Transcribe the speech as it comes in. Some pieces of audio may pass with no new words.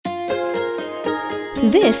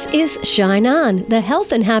This is Shine On, the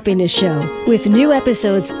health and happiness show, with new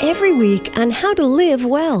episodes every week on how to live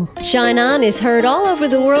well. Shine On is heard all over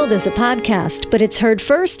the world as a podcast, but it's heard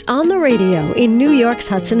first on the radio in New York's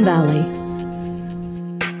Hudson Valley.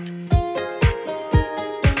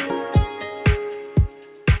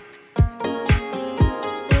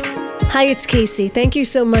 Hi, it's Casey. Thank you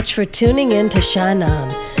so much for tuning in to Shine On.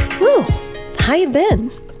 Woo, how you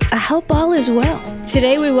been? I hope all is well.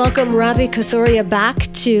 Today we welcome Ravi Kathuria back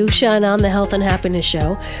to Shine On, the Health and Happiness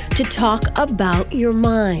Show, to talk about your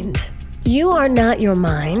mind. You are not your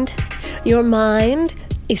mind. Your mind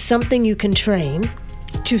is something you can train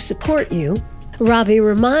to support you. Ravi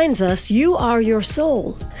reminds us you are your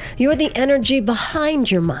soul. You're the energy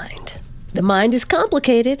behind your mind. The mind is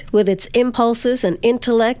complicated with its impulses and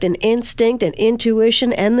intellect and instinct and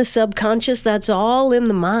intuition and the subconscious. That's all in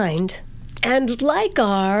the mind. And like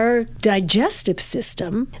our digestive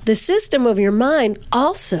system, the system of your mind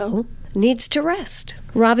also needs to rest.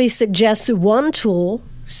 Ravi suggests one tool,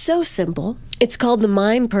 so simple. It's called the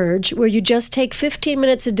Mind Purge, where you just take 15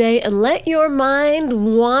 minutes a day and let your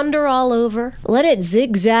mind wander all over. Let it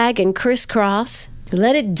zigzag and crisscross.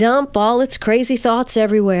 Let it dump all its crazy thoughts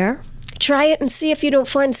everywhere. Try it and see if you don't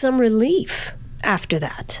find some relief after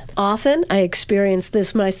that. Often, I experienced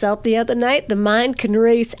this myself the other night. The mind can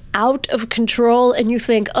race out of control and you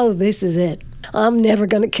think, oh, this is it. I'm never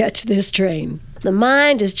going to catch this train. The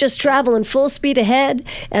mind is just traveling full speed ahead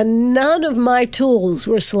and none of my tools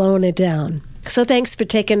were slowing it down. So thanks for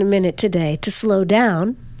taking a minute today to slow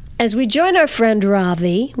down as we join our friend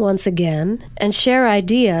Ravi once again and share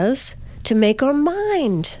ideas to make our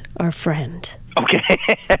mind our friend. Okay.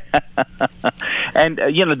 And,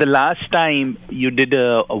 the last time you did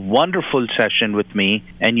a wonderful session with me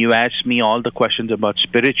and you asked me all the questions about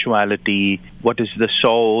spirituality, what is the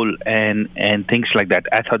soul, and things like that.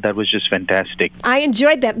 I thought that was just fantastic. I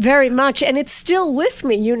enjoyed that very much, and it's still with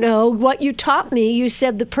me. You know, what you taught me, you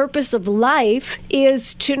said the purpose of life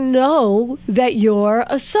is to know that you're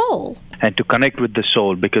a soul. And to connect with the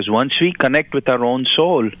soul, because once we connect with our own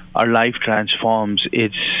soul, our life transforms.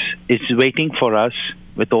 It's waiting for us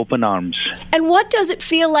with open arms. And what does it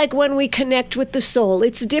feel like when we connect with the soul?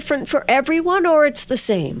 It's different for everyone, or it's the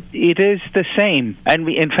same? It is the same. And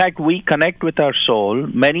we connect with our soul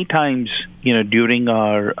many times, during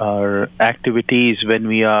our activities when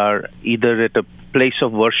we are either at a place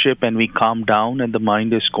of worship and we calm down and the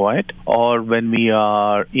mind is quiet, or when we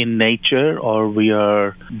are in nature or we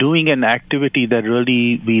are doing an activity that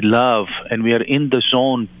really we love and we are in the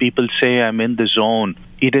zone. People say, I'm in the zone.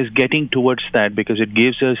 It is getting towards that because it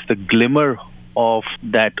gives us the glimmer of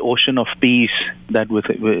that ocean of peace that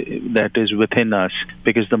is within us,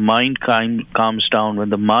 because the mind calms down. When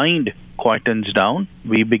the mind quietens down,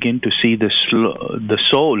 we begin to see the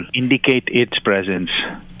soul indicate its presence.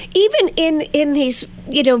 Even in these,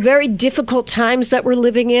 very difficult times that we're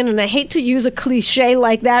living in, and I hate to use a cliche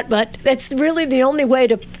like that, but that's really the only way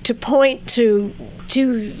to point to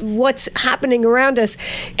what's happening around us.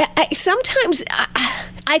 Sometimes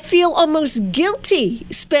I feel almost guilty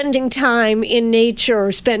spending time in nature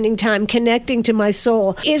or spending time connecting to my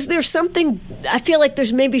soul. Is there something, I feel like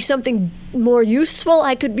there's maybe something more useful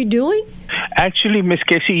I could be doing? Actually, Miss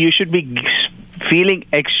Casey, you should be feeling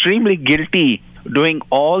extremely guilty doing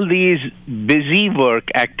all these busy work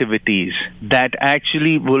activities that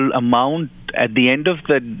actually will amount at the end of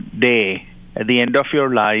the day, at the end of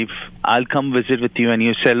your life. I'll come visit with you and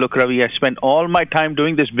you say, look, Ravi, I spent all my time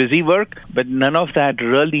doing this busy work, but none of that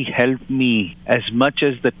really helped me as much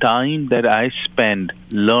as the time that I spent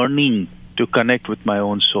learning to connect with my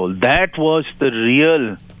own soul. That was the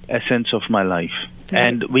real essence of my life.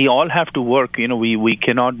 And we all have to work. We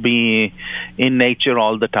cannot be in nature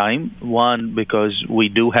all the time. One, because we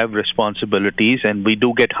do have responsibilities and we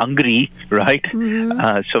do get hungry, right?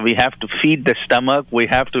 Mm-hmm. So we have to feed the stomach. We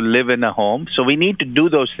have to live in a home. So we need to do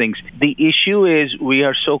those things. The issue is we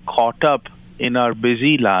are so caught up in our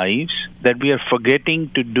busy lives that we are forgetting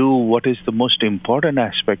to do what is the most important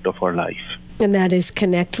aspect of our life. And that is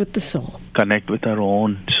connect with the soul. Connect with our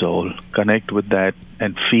own soul. Connect with that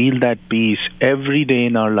and feel that peace every day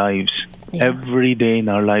in our lives. Yeah. Every day in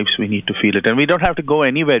our lives, we need to feel it. And we don't have to go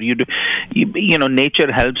anywhere.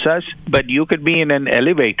 Nature helps us, but you could be in an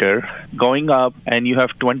elevator going up and you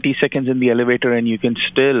have 20 seconds in the elevator and you can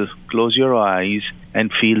still close your eyes and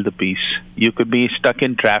feel the peace. You could be stuck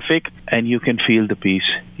in traffic and you can feel the peace.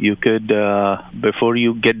 You could, before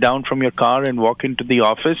you get down from your car and walk into the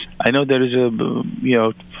office, I know there is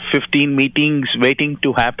 15 meetings waiting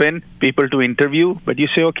to happen, people to interview, but you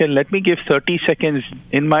say, okay, let me give 30 seconds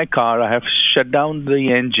in my car. I have shut down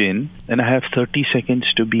the engine and I have 30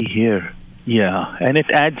 seconds to be here. Yeah, and it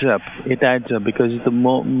adds up. It adds up because the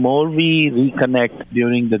more we reconnect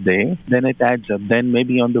during the day, then it adds up. Then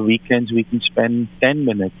maybe on the weekends we can spend 10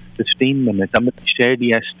 minutes, 15 minutes. Somebody shared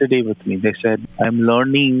yesterday with me. They said, I'm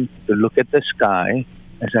learning to look at the sky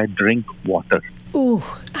as I drink water. Ooh.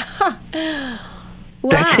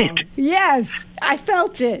 Wow. That's it. Yes, I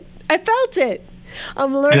felt it.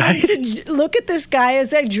 I'm learning to look at the sky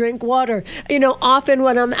as I drink water. You know, often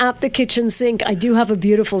when I'm at the kitchen sink, I do have a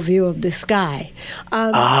beautiful view of the sky.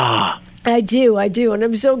 I do, and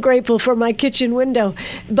I'm so grateful for my kitchen window.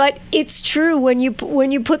 But it's true when you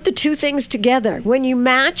put the two things together, when you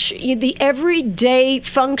match the everyday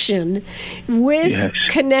function with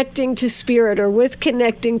connecting to spirit or with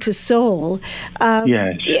connecting to soul.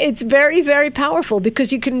 It's very, very powerful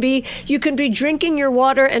because you can be drinking your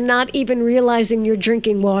water and not even realizing you're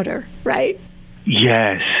drinking water, right?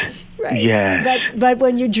 Yes. Right. Yes. But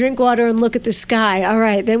when you drink water and look at the sky, all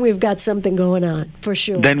right, then we've got something going on, for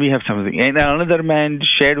sure. Then we have something. And another man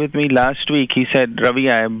shared with me last week, he said, Ravi,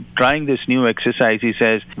 I am trying this new exercise. He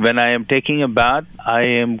says, when I am taking a bath, I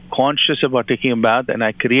am conscious about taking a bath and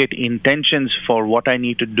I create intentions for what I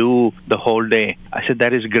need to do the whole day. I said,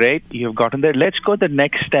 that is great. You've gotten there. Let's go the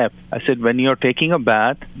next step. I said, when you're taking a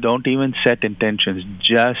bath, don't even set intentions.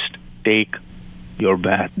 Just take your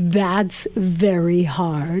bath. That's very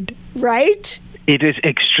hard, right? It is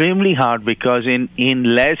extremely hard because in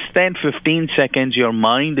less than 15 seconds, your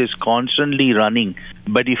mind is constantly running.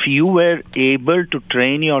 But if you were able to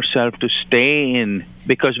train yourself to stay in,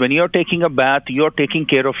 because when you're taking a bath, you're taking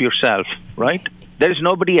care of yourself, right? There's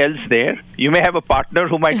nobody else there. You may have a partner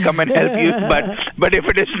who might come and help you, but if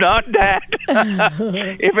it is not that,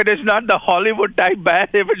 if it is not the Hollywood type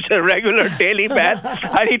bath, if it's a regular daily bath,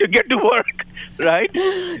 I need to get to work, right?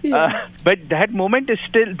 Yeah. But that moment is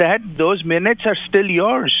still those minutes are still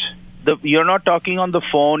yours. You're not talking on the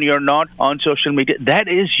phone. You're not on social media. That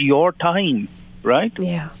is your time, right?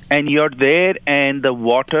 Yeah. And you're there, and the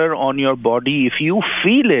water on your body, if you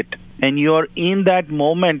feel it, and you're in that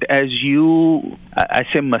moment as I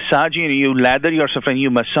say massaging, you lather yourself and you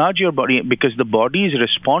massage your body because the body is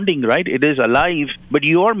responding, right? It is alive, but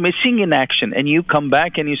you're missing in action. And you come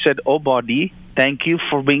back and you said, oh, body, thank you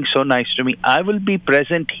for being so nice to me. I will be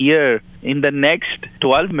present here in the next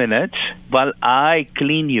 12 minutes while I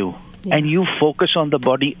clean you. Yeah. And you focus on the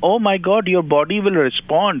body. Oh, my God, your body will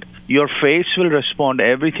respond. Your face will respond,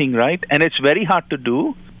 everything, right? And it's very hard to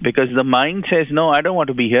do. Because the mind says, no, I don't want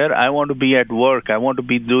to be here. I want to be at work. I want to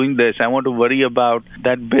be doing this. I want to worry about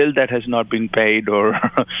that bill that has not been paid or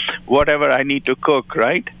whatever I need to cook,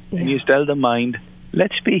 right? Yeah. And you tell the mind,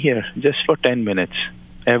 let's be here just for 10 minutes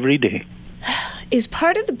every day. Is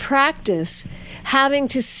part of the practice having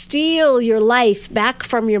to steal your life back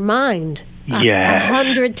from your mind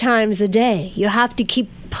 100 times a day? You have to keep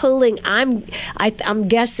pulling. I'm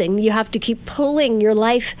guessing you have to keep pulling your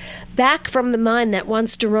life back from the mind that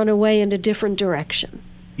wants to run away in a different direction.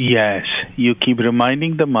 Yes, you keep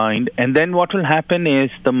reminding the mind, and then what will happen is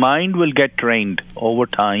the mind will get trained over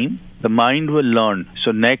time. The mind will learn.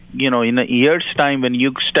 So in a year's time, when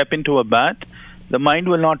you step into a bath, the mind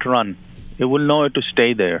will not run. It will know to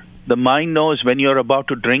stay there. The mind knows when you're about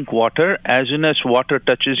to drink water, as soon as water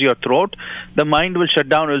touches your throat, the mind will shut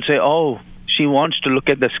down. It will say, oh, she wants to look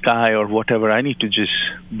at the sky or whatever. I need to just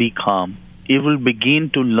be calm. It will begin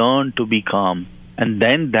to learn to be calm. And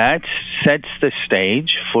then that sets the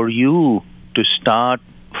stage for you to start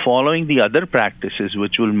following the other practices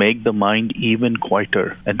which will make the mind even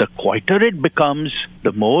quieter. And the quieter it becomes,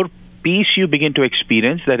 the more peace you begin to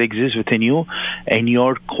experience that exists within you, and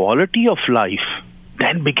your quality of life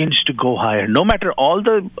then begins to go higher. No matter all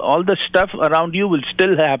the stuff around you will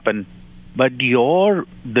still happen, but the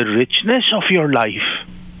richness of your life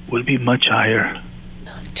will be much higher.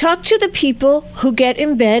 Talk to the people who get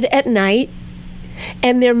in bed at night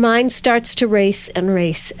and their mind starts to race and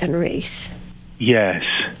race and race. Yes.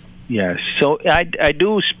 So I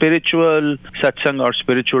do spiritual satsang or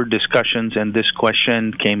spiritual discussions, and this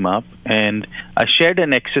question came up, and I shared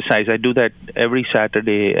an exercise. I do that every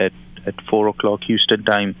Saturday at 4 o'clock Houston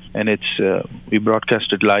time, and it's we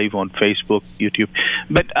broadcast it live on Facebook, YouTube.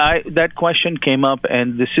 But that question came up,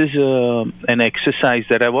 and this is an exercise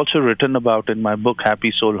that I've also written about in my book,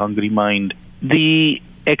 Happy Soul, Hungry Mind. The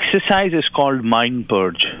exercise is called Mind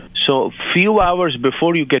Purge. So few hours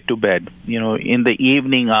before you get to bed, in the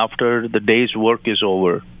evening after the day's work is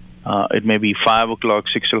over, it may be 5 o'clock,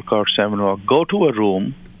 6 o'clock, 7 o'clock, go to a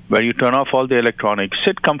room where you turn off all the electronics,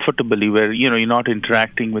 sit comfortably where, you're not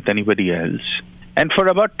interacting with anybody else. And for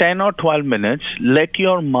about 10 or 12 minutes, let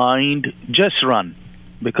your mind just run.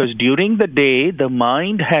 Because during the day, the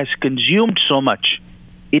mind has consumed so much.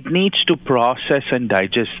 it needs to process and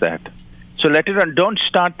digest that. So let it run. Don't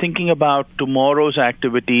start thinking about tomorrow's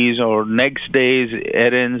activities or next day's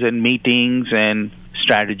errands and meetings and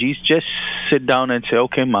strategies. Just sit down and say,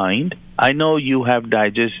 okay, mind, I know you have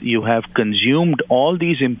consumed all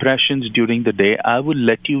these impressions during the day. I will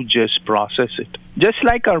let you just process it. Just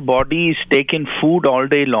like our body is taking food all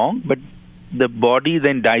day long, but the body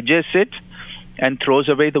then digests it and throws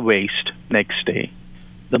away the waste next day.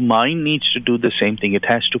 The mind needs to do the same thing. It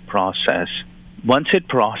has to process. Once it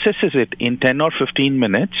processes it in 10 or 15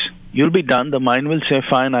 minutes, you'll be done. The mind will say,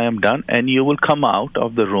 fine, I am done. And you will come out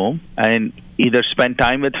of the room and either spend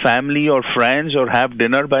time with family or friends or have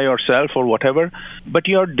dinner by yourself or whatever. But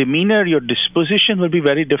your demeanor, your disposition will be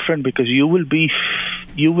very different because you will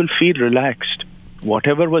feel relaxed.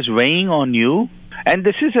 Whatever was weighing on you. And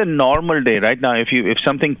this is a normal day right now. If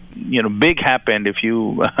something big happened, if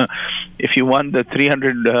you won the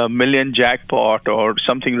 300 million jackpot or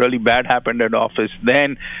something really bad happened at office,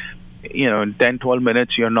 then in 10-12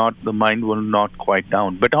 minutes the mind will not quiet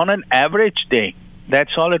down. But on an average day,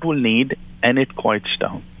 that's all it will need, and it quiets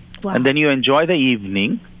down. Wow. And then you enjoy the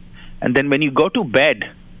evening, and then when you go to bed,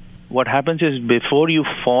 what happens is before you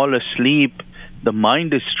fall asleep, the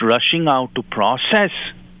mind is rushing out to process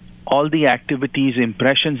all the activities,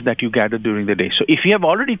 impressions that you gather during the day. So if you have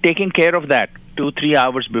already taken care of that 2-3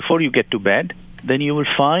 hours before you get to bed, then you will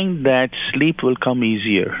find that sleep will come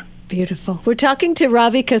easier. Beautiful. We're talking to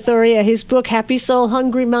Ravi Kathuria, his book, Happy Soul,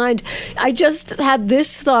 Hungry Mind. I just had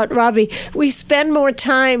this thought, Ravi. We spend more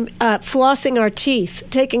time flossing our teeth,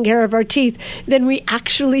 taking care of our teeth, than we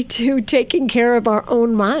actually do taking care of our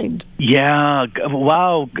own mind. Yeah.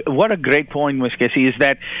 Wow. What a great point, Ms. Casey, is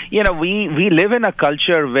that, we live in a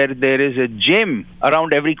culture where there is a gym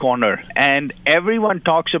around every corner, and everyone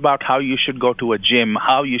talks about how you should go to a gym,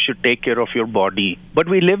 how you should take care of your body. But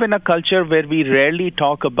we live in a culture where we rarely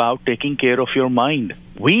talk about taking care of your mind.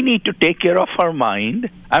 We need to take care of our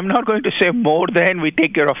mind. I'm not going to say more than we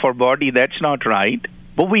take care of our body. That's not right.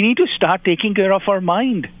 But we need to start taking care of our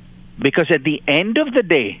mind. Because at the end of the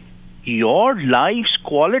day, your life's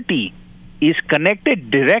quality is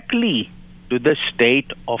connected directly to the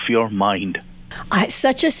state of your mind.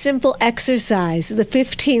 Such a simple exercise, the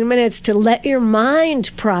 15 minutes to let your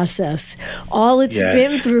mind process all it's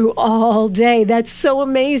been through all day. That's so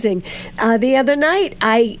amazing. The other night,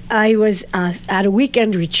 I was at a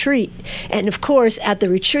weekend retreat. And of course, at the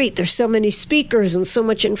retreat, there's so many speakers and so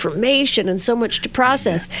much information and so much to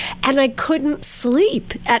process. And I couldn't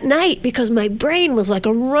sleep at night because my brain was like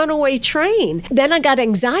a runaway train. Then I got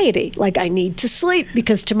anxiety, like I need to sleep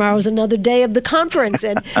because tomorrow's another day of the conference.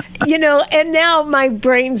 And, and now my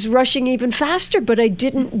brain's rushing even faster, but I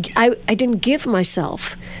didn't give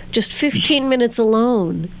myself just 15 minutes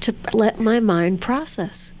alone to let my mind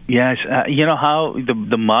process. Yes, how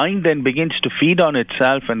the mind then begins to feed on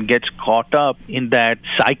itself and gets caught up in that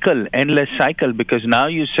cycle, endless cycle, because now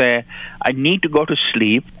you say, I need to go to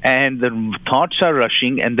sleep, and the thoughts are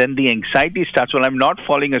rushing, and then the anxiety starts, well, I'm not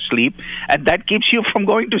falling asleep, and that keeps you from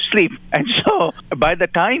going to sleep. And so by the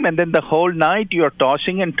time, and then the whole night, you're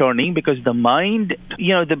tossing and turning, because the mind,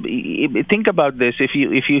 think about this, if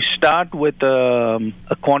you start with a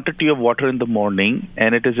quantity of water in the morning,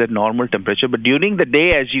 and it is at normal temperature, but during the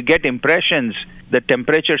day, as you get impressions, the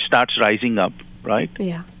temperature starts rising up, right?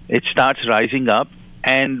 Yeah. It starts rising up,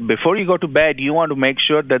 and before you go to bed, you want to make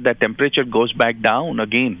sure that the temperature goes back down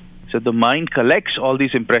again. So the mind collects all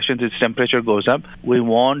these impressions, its temperature goes up. We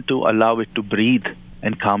want to allow it to breathe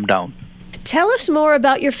and calm down. Tell us more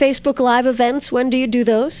about your Facebook Live events. When do you do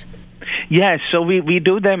those? Yes, so we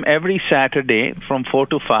do them every Saturday from 4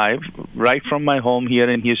 to 5, right from my home here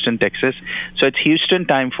in Houston, Texas. So it's Houston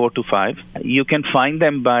time, 4 to 5. You can find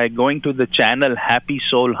them by going to the channel Happy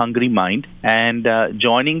Soul, Hungry Mind and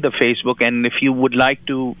joining the Facebook. And if you would like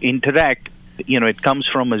to interact, it comes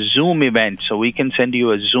from a Zoom event. So we can send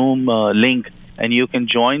you a Zoom link, and you can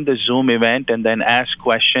join the Zoom event and then ask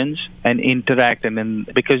questions and interact. And then,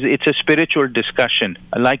 because it's a spiritual discussion,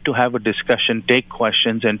 I like to have a discussion, take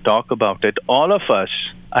questions, and talk about it. All of us,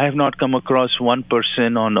 I have not come across one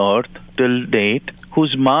person on earth till date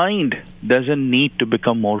whose mind doesn't need to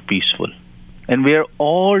become more peaceful. And we are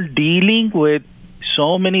all dealing with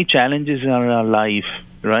so many challenges in our life,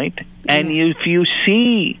 right? And if you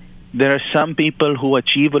see, there are some people who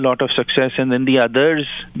achieve a lot of success, and then the others,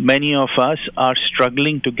 many of us, are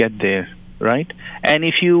struggling to get there, right? And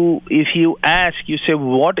if you ask, you say,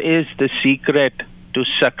 what is the secret to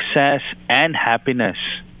success and happiness?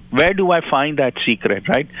 Where do I find that secret,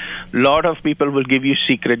 right? A lot of people will give you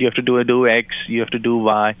secret. You have to do X, you have to do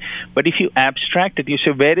Y. But if you abstract it, you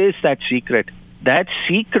say, where is that secret? That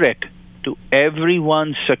secret to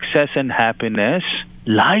everyone's success and happiness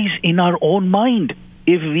lies in our own mind.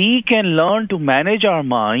 If we can learn to manage our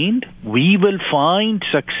mind, we will find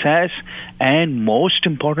success, and most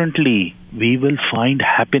importantly, we will find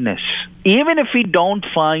happiness. Even if we don't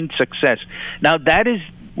find success. Now that is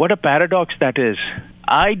what a paradox that is.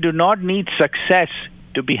 I do not need success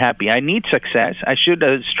to be happy. I need success. I should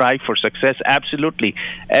strive for success. Absolutely.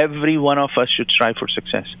 Every one of us should strive for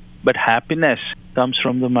success. But happiness comes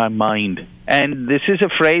from my mind. And this is a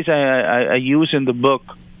phrase I use in the book,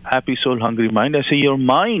 Happy Soul, Hungry Mind. I say your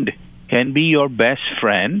mind can be your best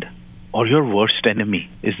friend or your worst enemy.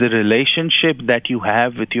 Is the relationship that you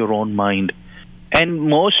have with your own mind. And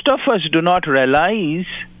most of us do not realize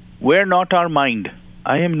we're not our mind.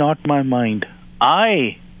 I am not my mind.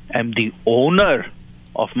 I am the owner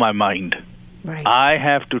of my mind. Right. I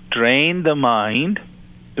have to train the mind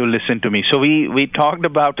to listen to me. So we talked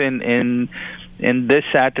about in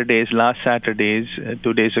last Saturday's,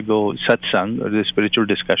 2 days ago, satsang, or the spiritual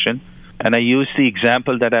discussion. And I used the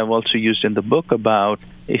example that I've also used in the book about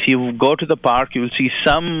if you go to the park, you'll see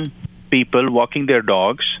some people walking their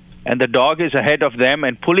dogs, and the dog is ahead of them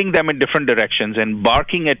and pulling them in different directions and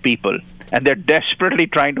barking at people. And they're desperately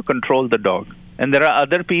trying to control the dog. And there are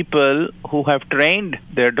other people who have trained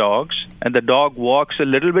their dogs, and the dog walks a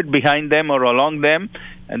little bit behind them or along them,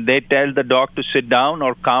 and they tell the dog to sit down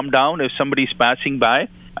or calm down if somebody's passing by.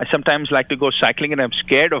 I sometimes like to go cycling, and I'm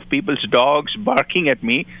scared of people's dogs barking at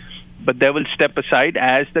me, but they will step aside,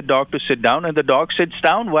 ask the dog to sit down, and the dog sits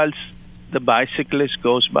down whilst the bicyclist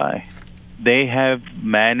goes by. They have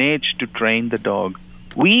managed to train the dog.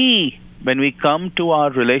 When we come to our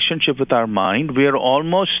relationship with our mind, we are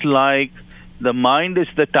almost like the mind is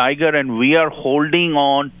the tiger and we are holding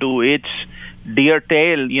on to its dear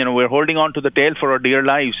tail. We're holding on to the tail for our dear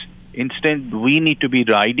lives. Instead, we need to be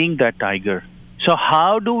riding that tiger. So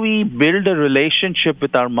how do we build a relationship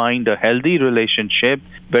with our mind, a healthy relationship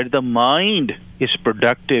where the mind is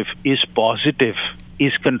productive, is positive,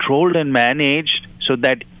 is controlled and managed so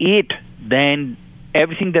that then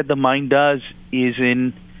everything that the mind does is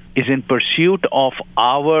in pursuit of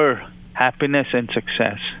our happiness and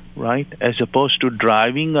success, right? As opposed to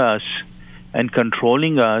driving us and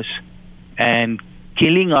controlling us and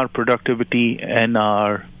killing our productivity and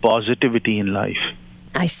our positivity in life.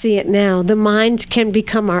 I see it now. The mind can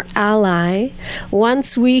become our ally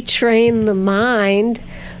once we train the mind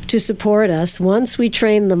to support us, once we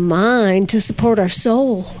train the mind to support our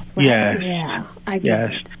soul. Right? Yes. Yeah, I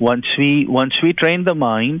get it. Once we train the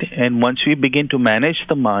mind and once we begin to manage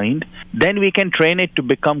the mind, then we can train it to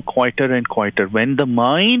become quieter and quieter. When the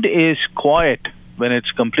mind is quiet, when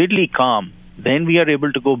it's completely calm, then we are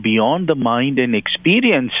able to go beyond the mind and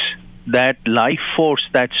experience that life force,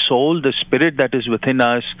 that soul, the spirit that is within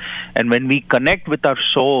us. And when we connect with our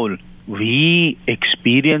soul, we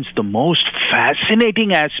experience the most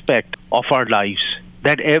fascinating aspect of our lives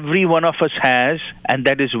that every one of us has and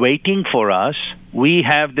that is waiting for us. We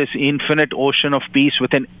have this infinite ocean of peace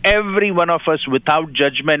within every one of us without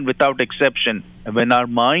judgment, without exception. And when our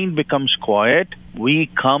mind becomes quiet, we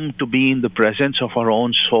come to be in the presence of our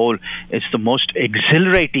own soul. It's the most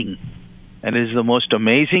exhilarating and it is the most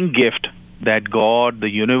amazing gift that God, the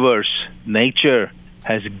universe, nature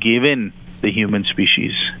has given the human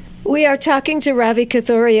species. We are talking to Ravi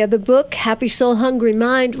Kathuria, the book, Happy Soul, Hungry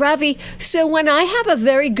Mind. Ravi, so when I have a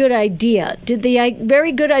very good idea, did the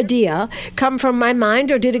very good idea come from my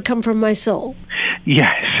mind or did it come from my soul?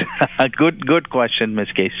 Yes, good question,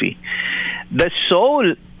 Ms. Casey. The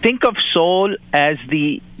soul, think of soul as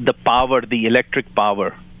the power, the electric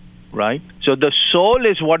power, right? So the soul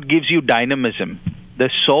is what gives you dynamism.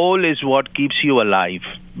 The soul is what keeps you alive.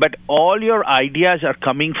 But all your ideas are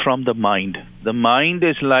coming from the mind. The mind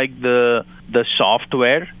is like the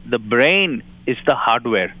software. The brain is the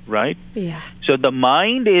hardware, right? Yeah. So the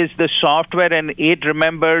mind is the software and it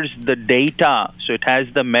remembers the data. So it has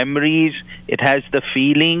the memories, it has the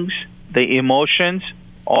feelings, the emotions,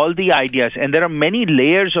 all the ideas. And there are many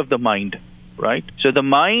layers of the mind, right? So the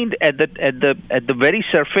mind at the very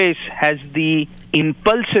surface has the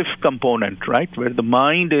impulsive component, right? Where the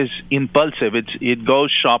mind is impulsive. It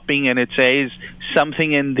goes shopping and it says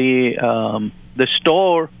something in the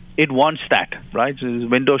store. It wants that, right? So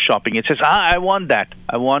it's window shopping. It says, I want that.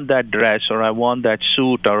 I want that dress, or I want that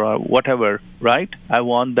suit, or whatever, right? I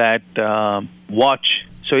want that watch.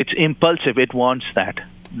 So it's impulsive. It wants that.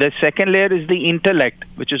 The second layer is the intellect,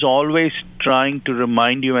 which is always trying to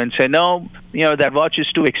remind you and say, no, that watch is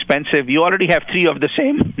too expensive. You already have 3 of the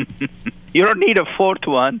same. You don't need a 4th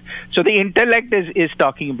one. So the intellect is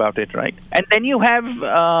talking about it, right? And then you have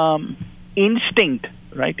instinct.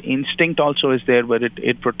 right? Instinct also is there, but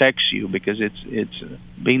it protects you because it's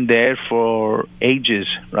been there for ages,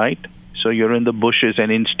 right? So you're in the bushes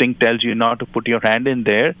and instinct tells you not to put your hand in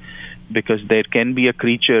there because there can be a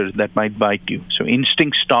creature that might bite you. So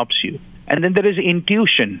instinct stops you. And then there is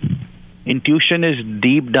intuition. Intuition is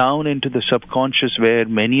deep down into the subconscious where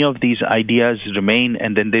many of these ideas remain.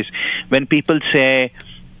 And then when people say,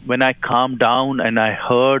 when I calmed down and I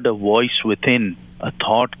heard a voice within, a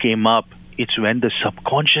thought came up, it's when the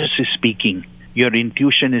subconscious is speaking. Your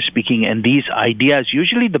intuition is speaking, and these ideas,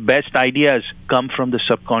 usually the best ideas come from the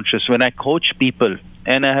subconscious. When I coach people,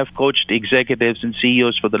 and I have coached executives and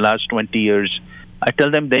CEOs for the last 20 years, I tell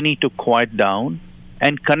them they need to quiet down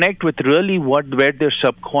and connect with really where their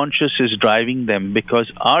subconscious is driving them, because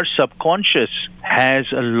our subconscious has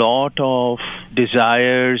a lot of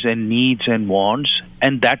desires and needs and wants,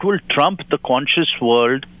 and that will trump the conscious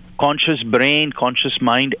world, conscious brain, conscious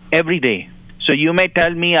mind every day. So you may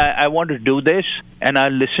tell me, I want to do this, and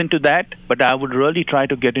I'll listen to that, but I would really try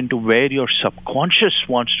to get into where your subconscious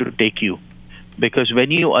wants to take you. Because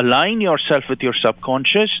when you align yourself with your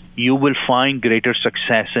subconscious, you will find greater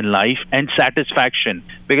success in life and satisfaction.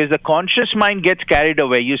 Because the conscious mind gets carried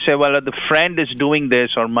away. You say, well, the friend is doing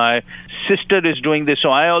this, or my sister is doing this, so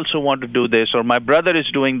I also want to do this, or my brother is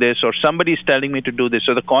doing this, or somebody is telling me to do this.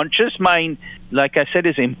 So the conscious mind, like I said,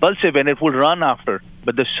 is impulsive and it will run after.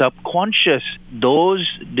 But the subconscious, those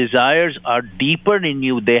desires are deeper in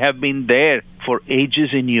you. They have been there for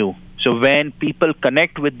ages in you. So when people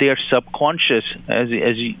connect with their subconscious, as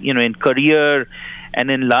you know, in career and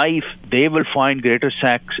in life, they will find greater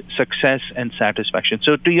success and satisfaction.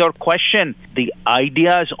 So to your question, the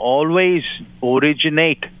ideas always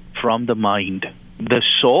originate from the mind. The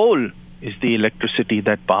soul is the electricity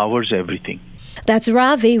that powers everything. That's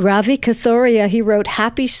Ravi Kathoria. He wrote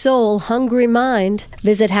Happy Soul, Hungry Mind.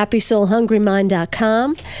 Visit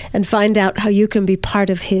happysoulhungrymind.com and find out how you can be part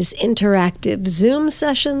of his interactive Zoom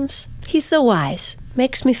sessions. He's so wise.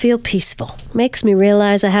 Makes me feel peaceful. Makes me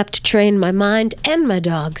realize I have to train my mind and my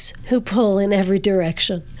dogs, who pull in every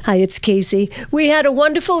direction. Hi, it's Casey. We had a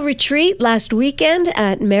wonderful retreat last weekend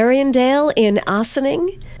at Mariandale in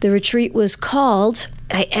Ossining. The retreat was called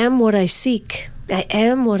I Am What I Seek. I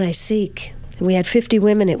Am What I Seek. We had 50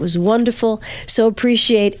 women. It was wonderful. So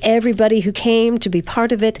appreciate everybody who came to be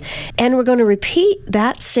part of it. And we're going to repeat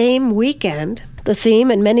that same weekend, the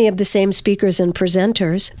theme and many of the same speakers and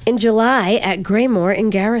presenters, in July at Graymore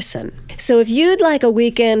in Garrison. So if you'd like a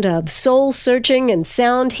weekend of soul searching and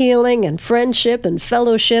sound healing and friendship and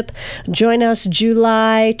fellowship, join us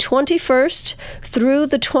July 21st through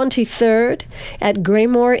the 23rd at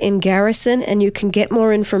Graymore in Garrison, and you can get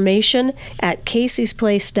more information at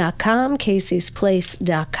caseysplace.com,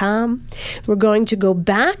 caseysplace.com. We're going to go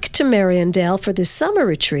back to Mariandale for the summer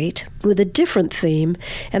retreat with a different theme,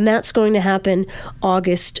 and that's going to happen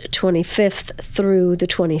August 25th through the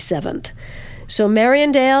 27th. So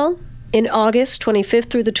Mariandale in August 25th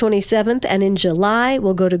through the 27th, and in July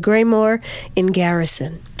we'll go to Graymore in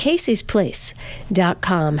Garrison.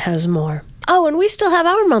 caseysplace.com has more. Oh, and we still have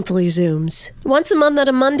our monthly Zooms. Once a month at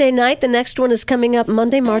a Monday night. The next one is coming up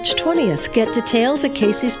Monday, March 20th. Get details at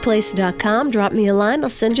caseysplace.com. Drop me a line. I'll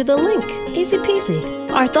send you the link. Easy peasy.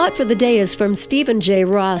 Our thought for the day is from Stephen J.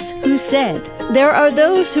 Ross, who said, "There are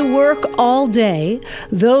those who work all day,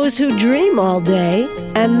 those who dream all day,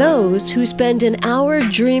 and those who spend an hour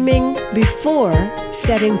dreaming before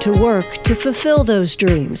setting to work to fulfill those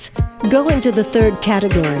dreams. Go into the third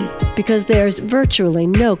category because there's virtually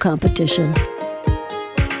no competition."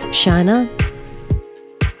 Shine on.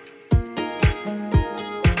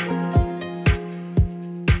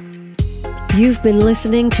 You've been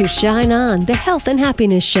listening to Shine On, the Health and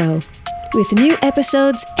Happiness Show, with new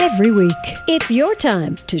episodes every week. It's your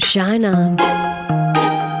time to shine on.